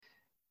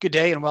Good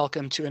day and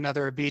welcome to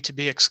another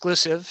B2B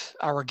exclusive.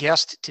 Our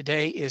guest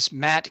today is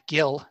Matt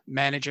Gill,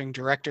 Managing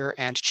Director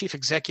and Chief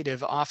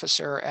Executive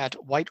Officer at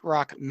White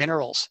Rock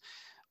Minerals.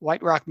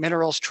 White Rock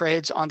Minerals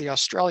trades on the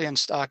Australian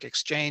Stock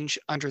Exchange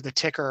under the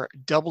ticker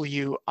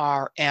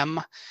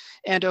WRM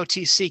and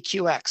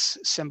OTCQX,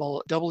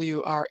 symbol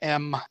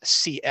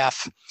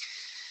WRMCF.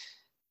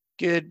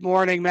 Good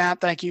morning,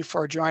 Matt. Thank you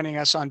for joining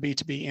us on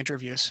B2B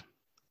Interviews.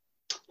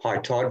 Hi,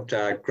 Todd.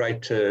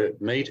 Great to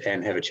meet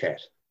and have a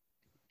chat.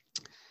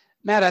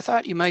 Matt, I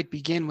thought you might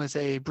begin with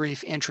a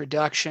brief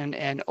introduction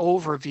and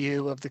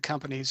overview of the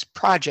company's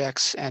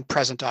projects and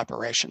present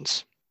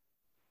operations.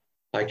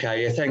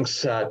 Okay,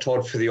 thanks,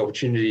 Todd, for the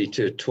opportunity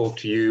to talk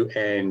to you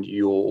and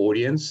your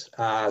audience.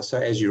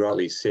 So as you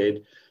rightly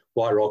said,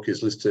 White Rock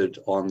is listed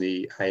on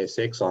the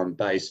ASX. I'm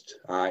based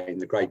in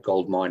the great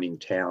gold mining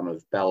town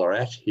of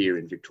Ballarat here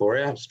in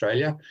Victoria,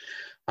 Australia.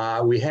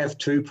 We have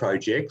two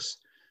projects.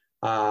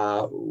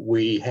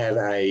 We have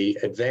an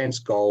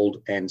advanced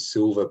gold and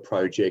silver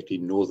project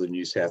in northern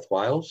New South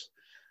Wales.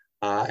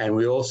 And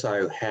we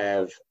also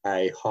have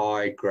a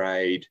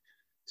high-grade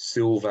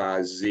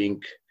silver,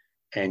 zinc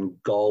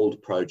and gold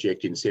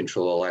project in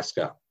central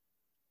Alaska.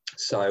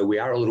 So we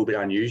are a little bit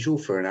unusual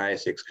for an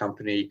ASX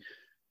company.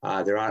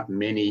 There aren't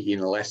many in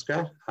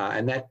Alaska,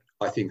 and that,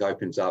 I think,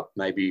 opens up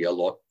maybe a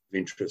lot of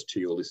interest to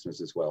your listeners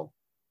as well.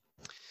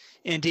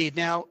 Indeed.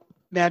 Now,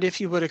 Matt,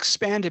 if you would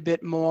expand a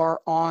bit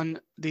more on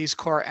these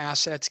core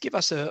assets, give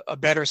us a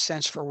better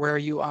sense for where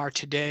you are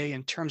today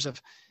in terms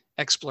of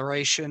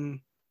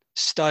exploration,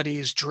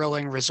 studies,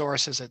 drilling,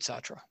 resources,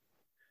 etc.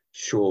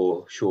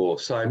 Sure.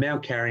 So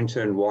Mount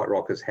Carrington, White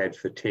Rock has had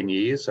for 10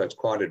 years, so it's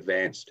quite an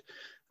advanced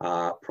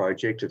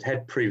project. It's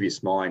had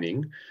previous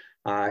mining.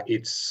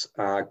 It's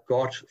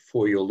got,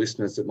 for your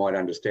listeners that might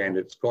understand,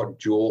 it's got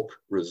JORC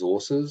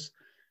resources.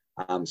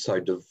 So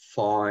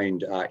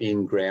defined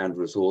in-ground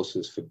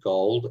resources for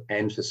gold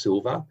and for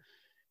silver.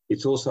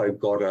 It's also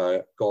got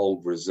a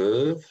gold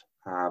reserve.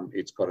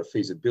 It's got a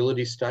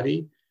feasibility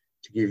study.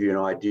 To give you an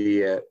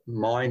idea,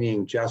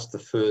 mining just the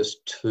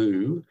first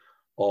two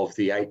of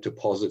the 8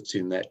 deposits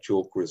in that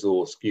JORC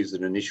resource gives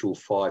an initial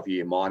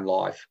 5-year mine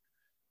life.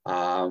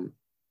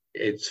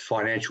 Its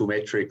financial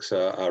metrics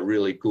are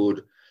really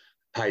good.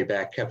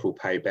 Capital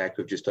payback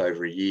of just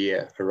over a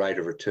year, a rate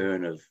of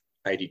return of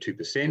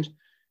 82%.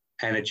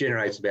 And it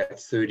generates about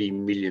 $30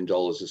 million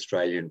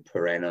Australian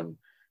per annum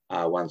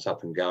once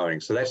up and going.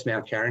 So that's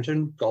Mount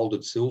Carrington, gold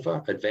and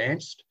silver,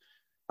 advanced,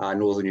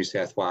 northern New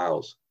South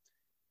Wales.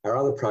 Our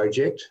other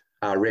project,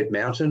 Red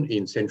Mountain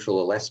in central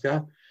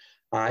Alaska,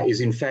 is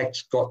in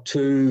fact got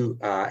two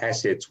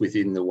assets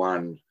within the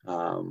one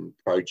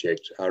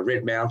project.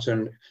 Red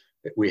Mountain,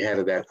 we have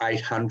about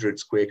 800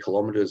 square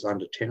kilometres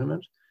under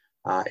tenement.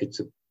 It's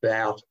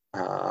about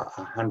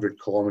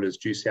 100 kilometres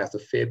due south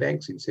of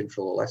Fairbanks in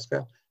central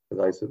Alaska, for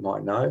those that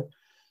might know.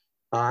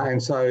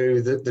 And so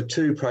the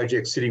two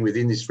projects sitting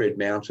within this Red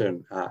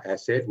Mountain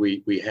asset,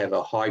 we have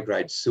a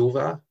high-grade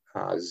silver,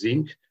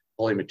 zinc,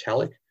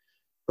 polymetallic,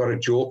 got a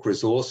JORC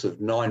resource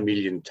of 9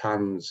 million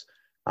tonnes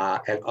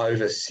at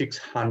over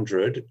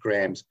 600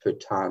 grams per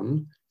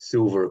tonne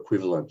silver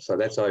equivalent. So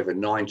that's over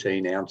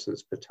 19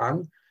 ounces per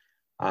tonne.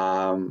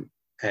 And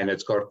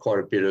it's got quite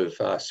a bit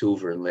of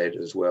silver and lead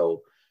as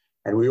well.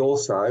 And we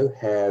also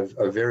have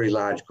a very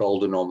large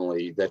gold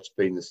anomaly that's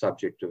been the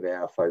subject of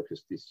our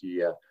focus this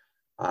year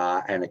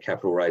and a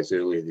capital raise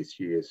earlier this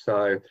year.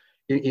 So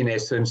in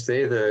essence,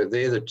 they're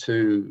the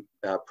two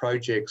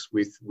projects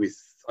with,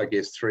 I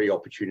guess, 3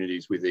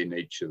 opportunities within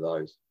each of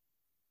those.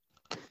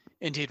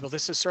 Indeed. Well,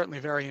 this is certainly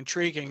very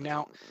intriguing.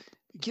 Now,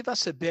 give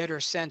us a better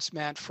sense,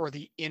 Matt, for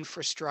the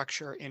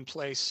infrastructure in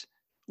place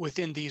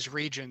within these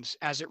regions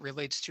as it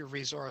relates to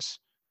resource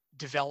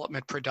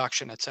development,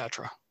 production,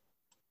 etc.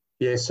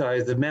 Yeah,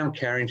 so the Mount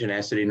Carrington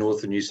asset in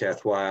northern New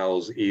South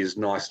Wales is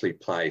nicely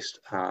placed.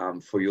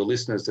 For your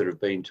listeners that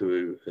have been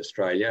to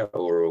Australia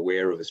or are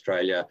aware of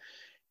Australia,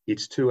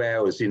 it's 2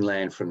 hours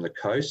inland from the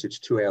coast. It's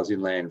 2 hours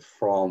inland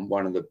from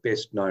one of the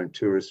best known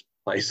tourist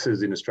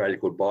places in Australia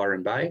called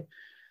Byron Bay.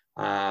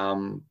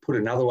 Put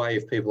another way,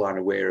 if people aren't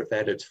aware of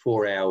that, it's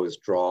 4 hours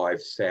drive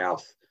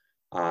south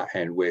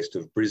and west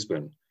of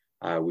Brisbane,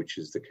 which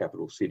is the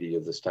capital city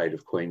of the state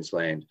of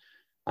Queensland.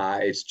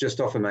 It's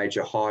just off a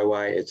major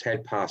highway. It's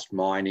had past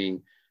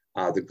mining.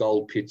 The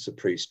gold pits are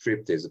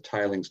pre-stripped. There's a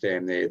tailings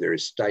dam there. There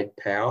is state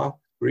power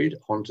grid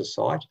onto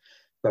site.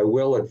 So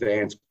well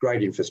advanced,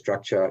 great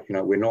infrastructure. You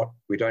know,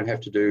 we don't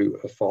have to do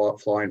a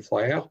fly in,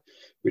 fly out.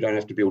 We don't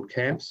have to build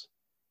camps.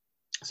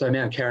 So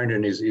Mount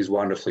Carrington is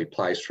wonderfully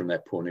placed from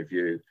that point of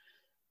view.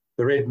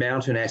 The Red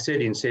Mountain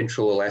asset in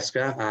central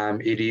Alaska,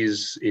 it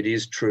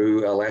is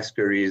true.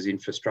 Alaska is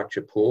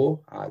infrastructure poor.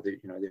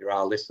 There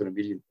are less than 1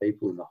 million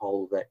people in the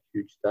whole of that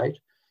huge state.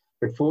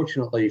 But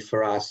fortunately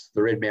for us,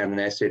 the Red Mountain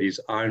asset is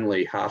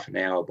only half an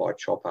hour by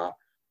chopper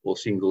or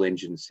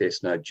single-engine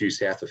Cessna due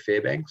south of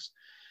Fairbanks.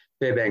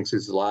 Fairbanks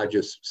is the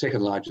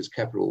second largest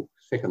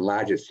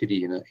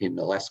city in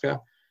Alaska.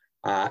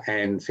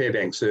 And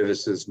Fairbanks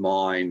services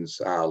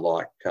mines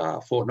like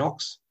Fort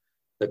Knox,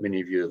 that many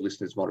of your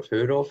listeners might have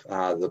heard of,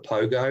 the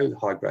Pogo,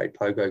 high-grade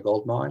Pogo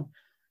gold mine,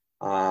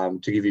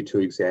 to give you two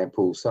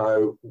examples.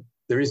 So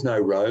there is no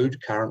road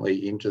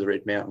currently into the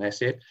Red Mountain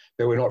asset,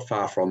 but we're not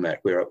far from that.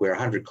 We're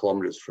 100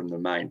 kilometres from the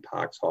main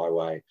Parkes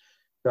Highway.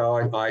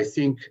 So I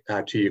think,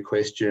 to your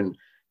question,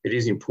 it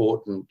is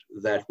important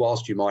that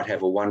whilst you might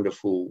have a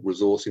wonderful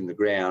resource in the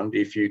ground,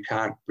 if you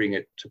can't bring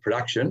it to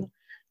production,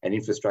 and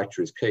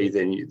infrastructure is key,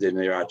 then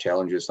there are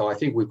challenges. So I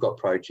think we've got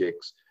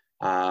projects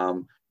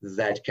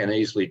that can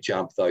easily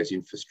jump those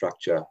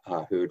infrastructure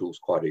hurdles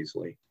quite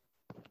easily.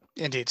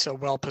 Indeed, so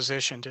well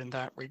positioned in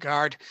that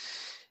regard.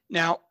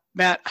 Now,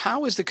 Matt,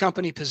 how is the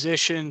company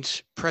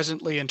positioned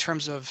presently in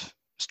terms of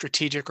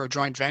strategic or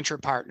joint venture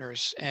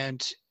partners?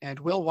 And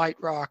will White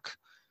Rock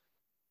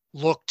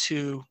look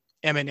to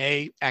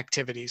M&A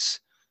activities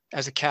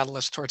as a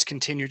catalyst towards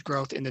continued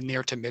growth in the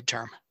near to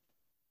midterm?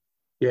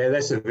 Yeah,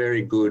 that's a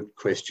very good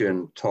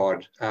question,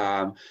 Todd.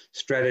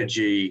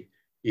 Strategy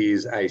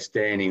is a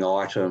standing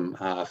item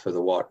for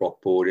the White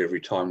Rock board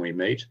every time we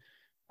meet.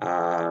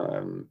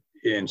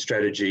 And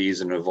strategy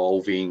is an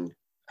evolving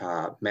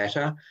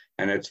matter,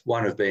 and it's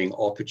one of being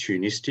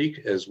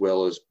opportunistic as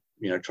well as,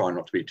 trying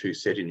not to be too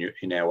set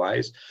in our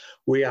ways.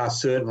 We are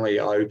certainly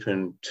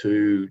open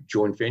to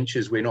joint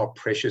ventures. We're not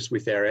precious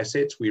with our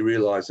assets. We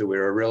realise that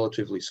we're a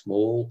relatively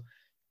small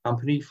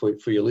company. For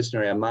your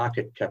listener, our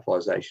market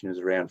capitalisation is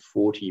around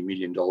 $40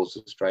 million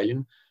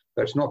Australian.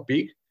 So it's not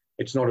big.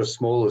 It's not as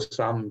small as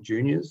some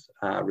juniors,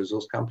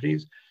 resource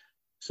companies.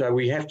 So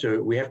we have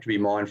to be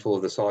mindful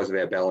of the size of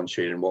our balance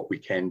sheet and what we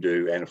can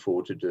do and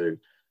afford to do.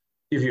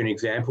 Give you an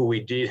example, we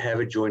did have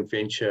a joint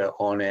venture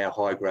on our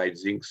high-grade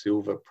zinc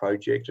silver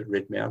project at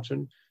Red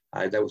Mountain.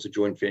 That was a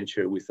joint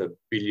venture with a $1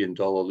 billion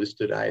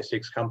listed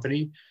ASX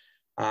company.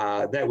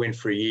 That went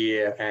for a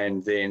year,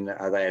 and then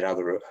they had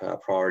other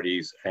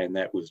priorities, and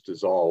that was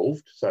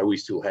dissolved. So we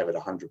still have it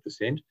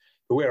 100%.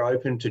 But we're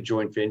open to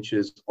joint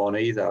ventures on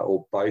either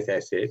or both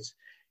assets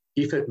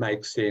if it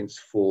makes sense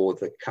for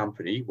the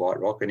company, White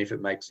Rock, and if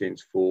it makes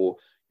sense for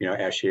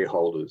our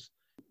shareholders.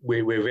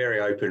 We're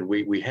very open.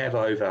 We have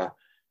over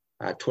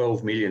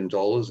 $12 million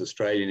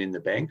Australian in the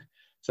bank.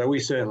 So we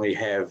certainly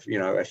have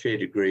a fair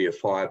degree of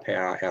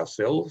firepower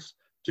ourselves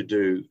to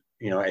do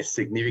a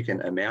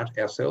significant amount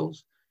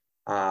ourselves.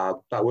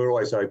 But we're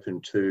always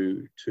open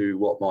to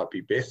what might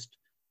be best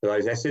for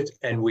those assets,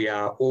 and we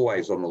are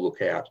always on the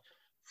lookout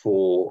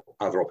for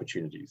other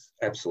opportunities,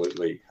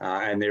 absolutely.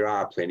 And there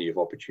are plenty of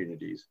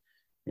opportunities.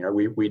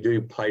 We do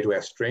play to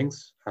our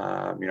strengths,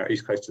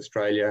 East Coast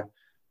Australia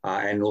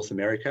and North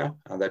America.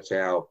 That's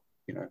our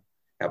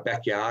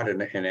backyard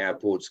and our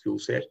board skill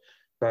set.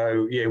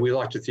 So, yeah, we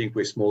like to think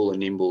we're small and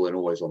nimble and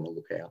always on the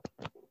lookout.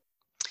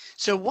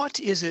 So what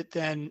is it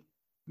then,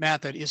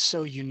 Matt, that is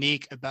so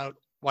unique about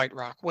White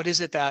Rock? What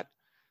is it that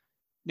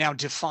now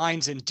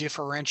defines and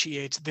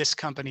differentiates this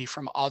company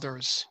from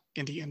others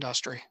in the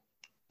industry?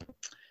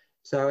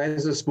 So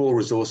as a small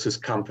resources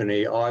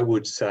company, I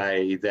would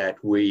say that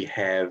we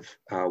have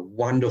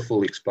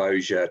wonderful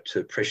exposure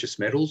to precious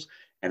metals.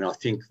 And I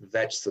think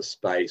that's the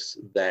space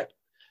that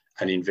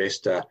an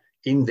investor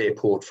in their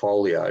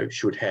portfolio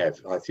should have.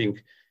 I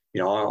think,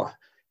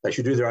 they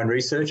should do their own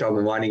research. I'm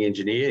a mining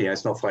engineer,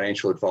 it's not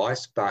financial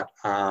advice, but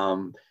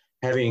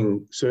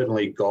having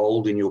certainly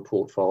gold in your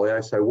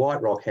portfolio. So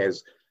White Rock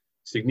has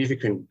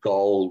significant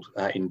gold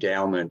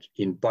endowment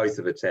in both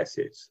of its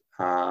assets.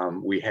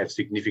 We have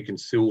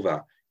significant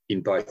silver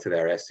in both of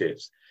our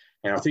assets.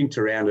 And I think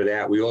to round it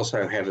out, we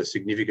also have a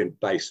significant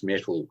base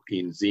metal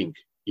in zinc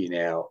in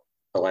our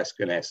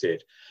Alaskan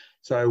asset.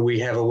 So we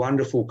have a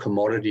wonderful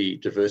commodity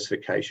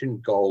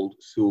diversification, gold,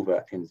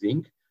 silver and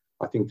zinc.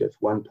 I think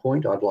that's one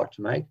point I'd like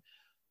to make.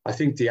 I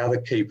think the other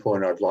key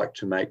point I'd like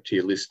to make to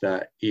your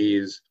listener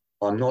is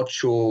I'm not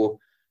sure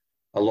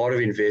a lot of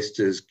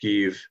investors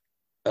give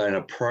an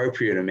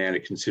appropriate amount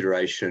of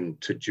consideration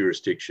to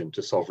jurisdiction,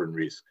 to sovereign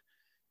risk.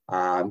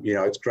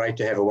 It's great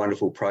to have a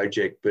wonderful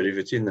project, but if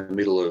it's in the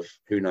middle of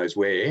who knows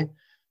where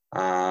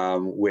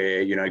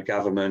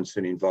governments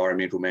and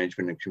environmental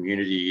management and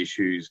community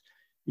issues,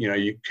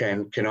 you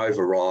can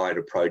override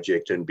a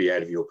project and be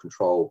out of your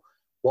control.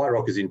 White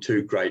Rock is in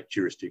two great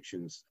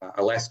jurisdictions.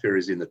 Alaska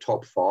is in the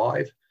top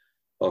 5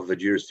 of the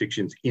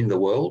jurisdictions in the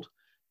world,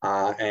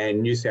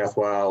 and New South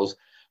Wales,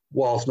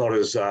 whilst not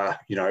as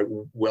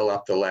well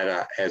up the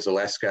ladder as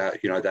Alaska,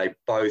 they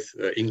both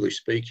are English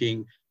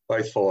speaking,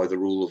 both follow the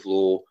rule of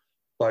law,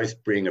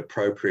 both bring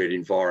appropriate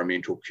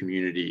environmental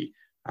community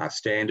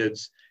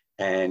standards,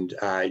 and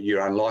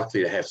you're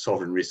unlikely to have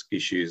sovereign risk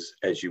issues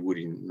as you would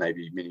in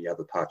maybe many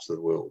other parts of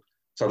the world.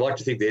 So I'd like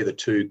to think they're the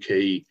two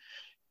key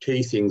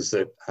things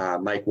that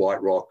make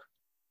White Rock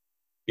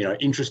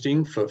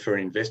interesting for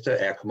an investor: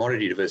 our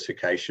commodity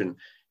diversification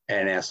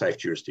and our safe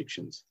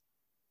jurisdictions.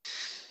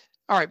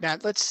 All right,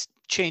 Matt, let's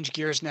change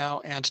gears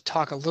now and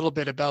talk a little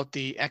bit about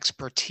the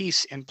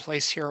expertise in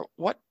place here.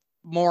 What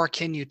more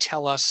can you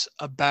tell us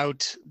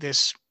about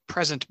this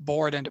present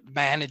board and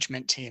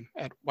management team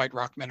at White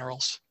Rock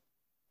Minerals?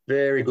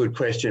 Very good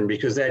question,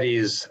 because that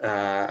is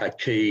a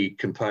key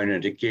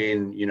component.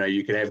 Again,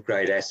 you can have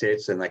great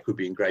assets and they could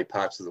be in great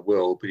parts of the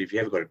world, but if you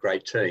haven't got a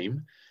great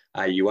team,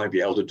 you won't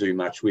be able to do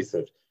much with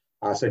it.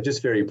 So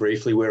just very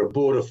briefly, we're a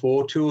board of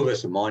 4. 2 of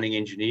us are mining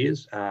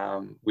engineers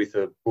with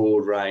a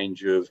broad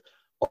range of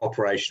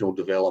operational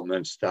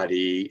development,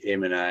 study,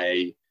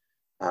 M&A,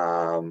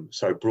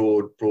 so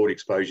broad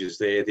exposures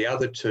there. The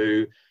other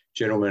 2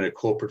 gentlemen are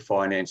corporate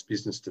finance,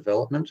 business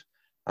development.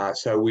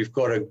 So we've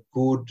got a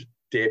good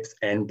depth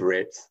and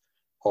breadth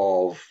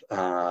of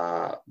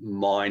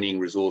mining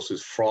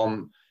resources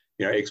from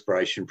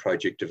exploration,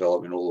 project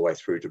development, all the way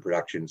through to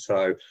production.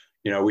 So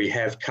we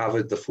have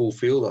covered the full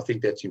field. I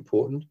think that's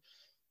important.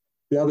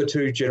 The other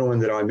 2 gentlemen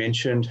that I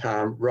mentioned,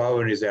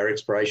 Rowan is our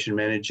exploration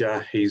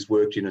manager. He's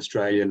worked in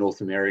Australia,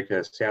 North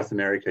America, South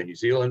America, New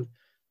Zealand,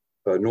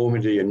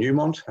 Normandy and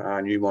Newmont.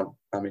 Newmont,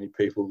 how many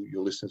people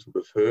your listeners would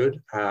have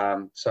heard.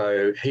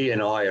 So he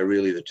and I are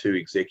really the 2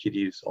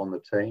 executives on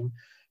the team.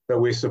 But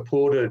we're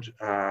supported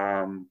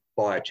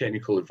by a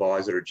technical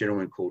advisor, a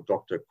gentleman called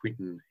Dr.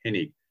 Quinton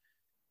Hennig.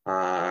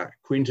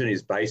 Quinton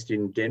is based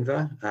in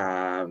Denver.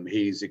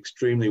 He's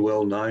extremely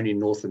well known in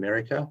North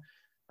America.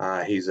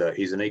 He's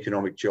an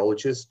economic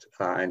geologist,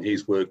 and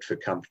he's worked for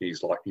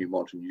companies like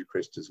Newmont and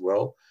Newcrest as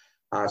well.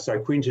 So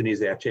Quinton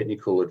is our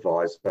technical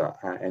advisor,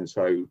 and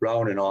so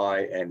Rowan and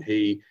I and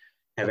he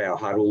have our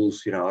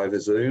huddles, over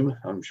Zoom.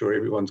 I'm sure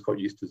everyone's got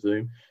used to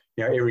Zoom,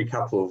 every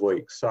couple of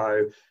weeks.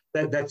 So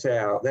that's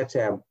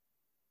our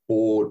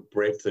board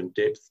breadth and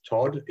depth,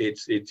 Todd.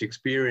 It's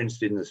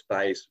experienced in the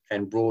space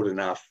and broad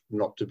enough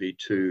not to be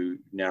too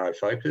narrow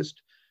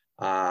focused,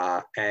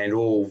 and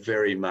all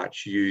very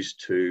much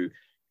used to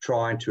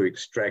trying to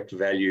extract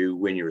value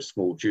when you're a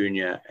small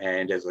junior.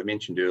 And as I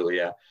mentioned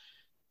earlier,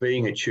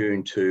 being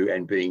attuned to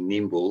and being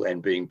nimble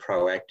and being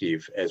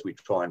proactive as we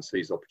try and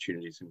seize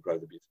opportunities and grow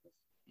the business.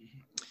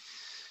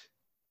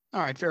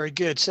 All right, very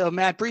good. So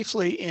Matt,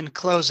 briefly in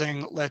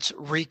closing, let's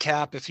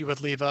recap, if you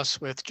would leave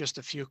us with just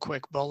a few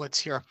quick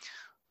bullets here.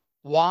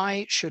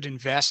 Why should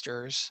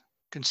investors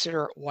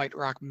consider White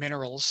Rock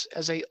Minerals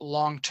as a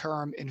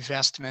long-term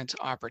investment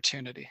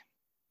opportunity?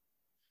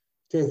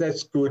 Yeah,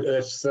 that's good.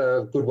 That's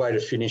a good way to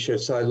finish it.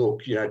 So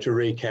look, to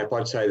recap,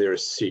 I'd say there are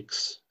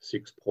six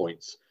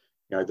points.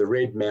 The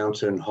Red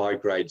Mountain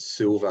high-grade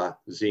silver,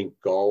 zinc,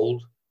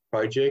 gold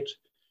project,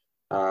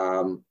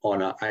 on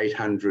an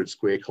 800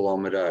 square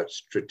kilometre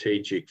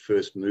strategic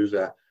first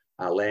mover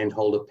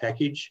landholder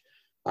package,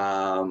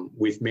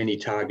 with many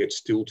targets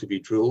still to be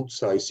drilled.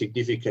 So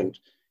significant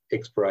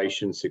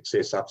exploration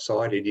success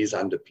upside. It is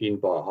underpinned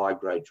by a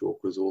high-grade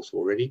JORC resource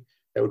already.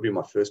 That would be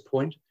my first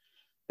point.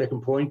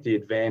 Second point, the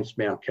advanced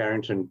Mount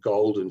Carrington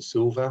gold and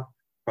silver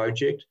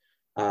project.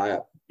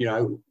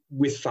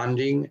 With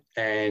funding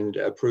and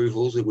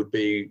approvals, it would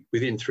be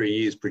within 3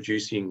 years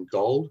producing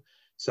gold.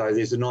 So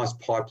there's a nice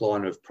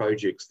pipeline of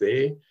projects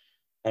there.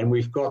 And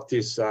we've got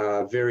this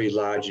very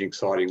large and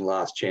exciting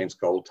last chance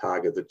gold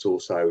target that's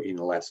also in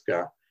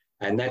Alaska.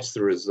 And that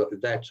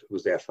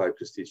was our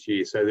focus this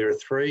year. So there are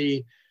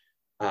 3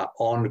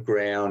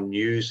 on-ground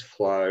news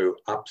flow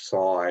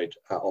upside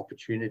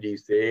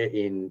opportunities there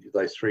in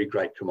those 3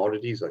 great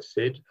commodities I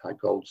said,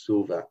 gold,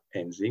 silver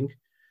and zinc.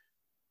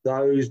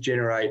 Those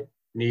generate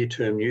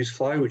near-term news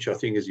flow, which I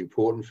think is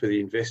important for the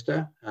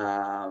investor.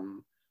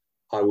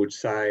 I would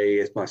say,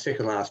 as my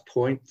second last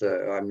point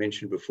that I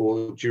mentioned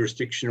before,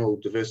 jurisdictional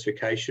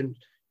diversification,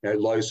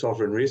 low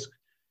sovereign risk.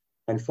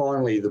 And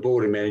finally, the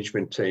board and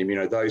management team,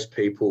 those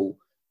people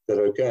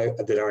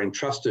that are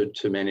entrusted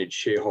to manage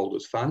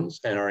shareholders'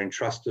 funds and are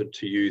entrusted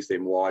to use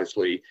them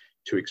wisely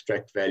to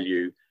extract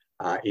value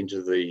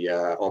into the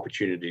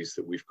opportunities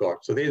that we've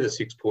got. So they're the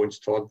 6 points,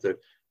 Todd, that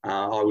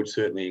I would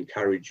certainly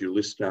encourage your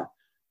listener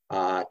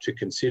to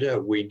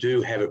consider. We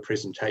do have a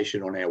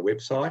presentation on our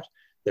website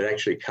that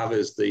actually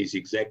covers these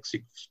exact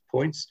 6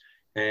 points.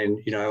 And,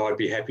 I'd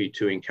be happy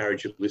to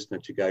encourage your listener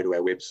to go to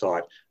our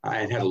website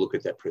and have a look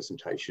at that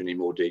presentation in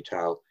more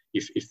detail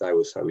if they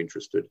were so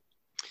interested.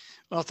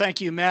 Well,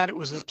 thank you, Matt. It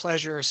was a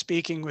pleasure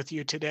speaking with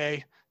you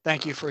today.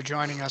 Thank you for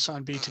joining us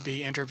on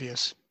B2B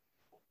Interviews.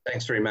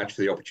 Thanks very much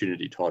for the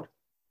opportunity, Todd.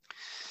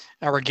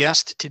 Our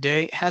guest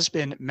today has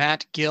been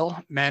Matt Gill,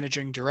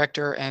 Managing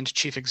Director and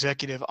Chief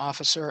Executive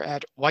Officer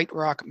at White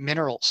Rock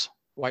Minerals.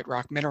 White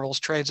Rock Minerals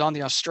trades on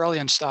the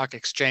Australian Stock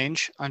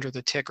Exchange under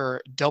the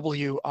ticker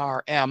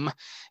WRM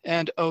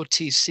and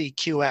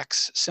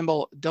OTCQX,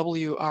 symbol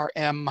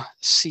WRMCF.